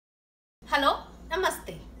Hello,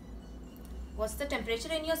 Namaste. What's the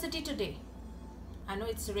temperature in your city today? I know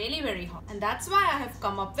it's really very hot, and that's why I have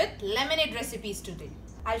come up with lemonade recipes today.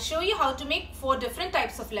 I'll show you how to make 4 different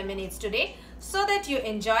types of lemonades today so that you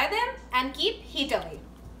enjoy them and keep heat away.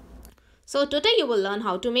 So today you will learn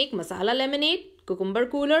how to make masala lemonade, cucumber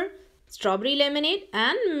cooler, strawberry lemonade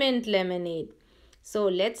and mint lemonade. So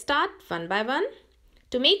let's start one by one.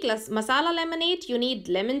 To make masala lemonade, you need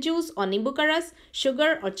lemon juice or nimbu ka ras,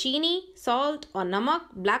 sugar or chini, salt or namak,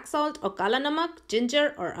 black salt or kala namak,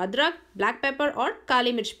 ginger or adrak, black pepper or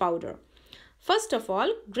kali mirch powder. First of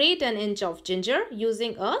all, grate an inch of ginger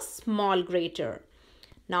using a small grater.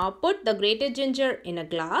 Now put the grated ginger in a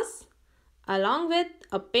glass along with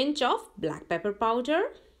a pinch of black pepper powder,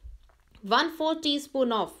 1/4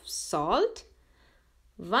 teaspoon of salt,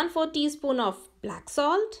 1/4 teaspoon of black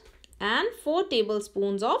salt, and 4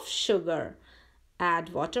 tablespoons of sugar. Add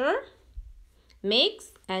water. Mix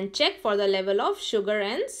and check for the level of sugar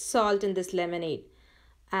and salt in this lemonade.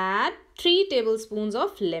 Add 3 tablespoons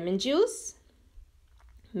of lemon juice.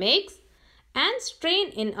 Mix and strain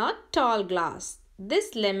in a tall glass.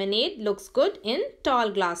 This lemonade looks good in tall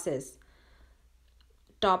glasses.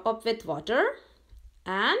 Top up with water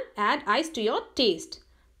and add ice to your taste.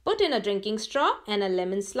 Put in a drinking straw and a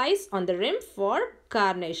lemon slice on the rim for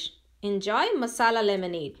garnish. Enjoy masala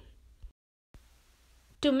lemonade.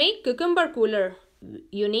 To make cucumber cooler,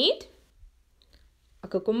 you need a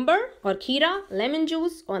cucumber or kheera, lemon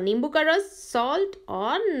juice or nimbu ka ras, salt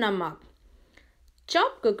or namak.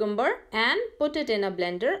 Chop cucumber and put it in a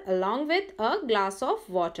blender along with a glass of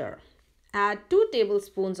water. Add 2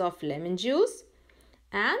 tablespoons of lemon juice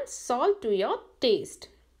and salt to your taste.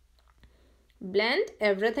 Blend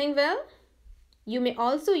everything well. You may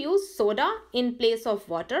also use soda in place of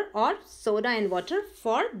water or soda and water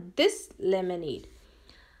for this lemonade.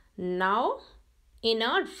 Now, in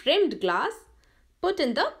a rimmed glass, put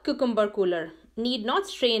in the cucumber cooler. Need not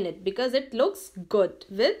strain it because it looks good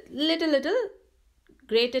with little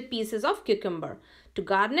grated pieces of cucumber. To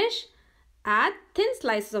garnish, add thin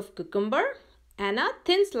slices of cucumber and a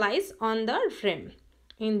thin slice on the rim.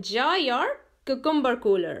 Enjoy your cucumber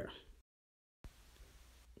cooler.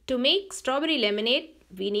 To make strawberry lemonade,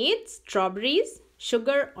 we need strawberries,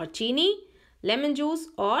 sugar or chini, lemon juice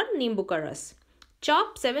or nimbu ka ras.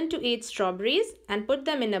 Chop 7 to 8 strawberries and put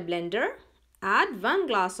them in a blender. Add 1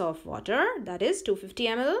 glass of water, that is 250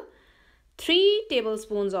 ml, 3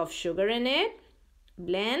 tablespoons of sugar in it.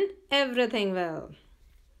 Blend everything well.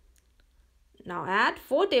 Now add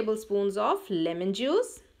 4 tablespoons of lemon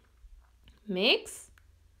juice. Mix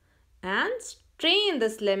and strain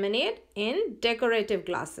this lemonade in decorative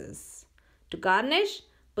glasses. To garnish,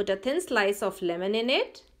 put a thin slice of lemon in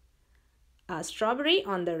it, a strawberry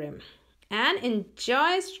on the rim, and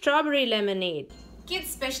enjoy strawberry lemonade. Kids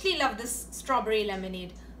especially love this strawberry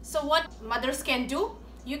lemonade. So what mothers can do,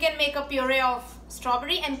 you can make a puree of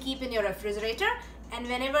strawberry and keep in your refrigerator, and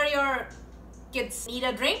whenever your kids need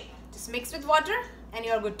a drink, just mix with water and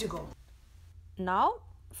you're good to go. Now,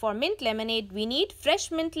 for mint lemonade, we need fresh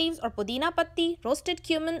mint leaves or pudina patti, roasted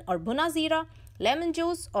cumin or bhuna zeera, lemon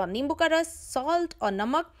juice or nimbu ka ras, salt or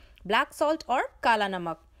namak, black salt or kala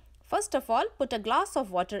namak. First of all, put a glass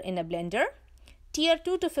of water in a blender. Tear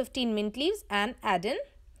 2 to 15 mint leaves and add in.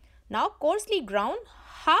 Now coarsely ground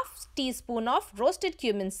half teaspoon of roasted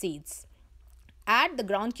cumin seeds. Add the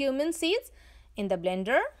ground cumin seeds in the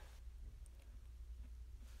blender.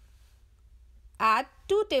 Add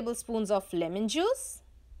 2 tablespoons of lemon juice.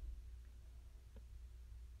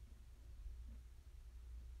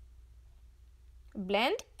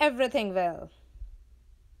 Blend everything well.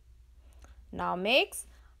 Now mix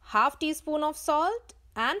half teaspoon of salt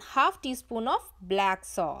and half teaspoon of black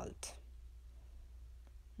salt.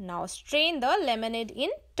 Now strain the lemonade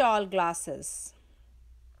in tall glasses.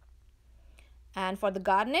 And for the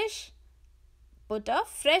garnish, put a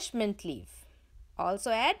fresh mint leaf.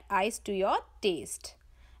 Also add ice to your taste.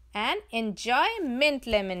 And enjoy mint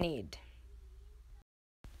lemonade.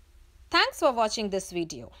 Thanks for watching this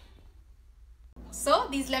video. So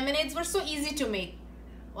these lemonades were so easy to make.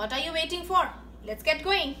 What are you waiting for? Let's get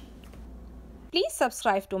going. Please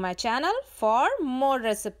subscribe to my channel for more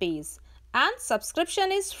recipes. And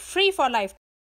subscription is free for life.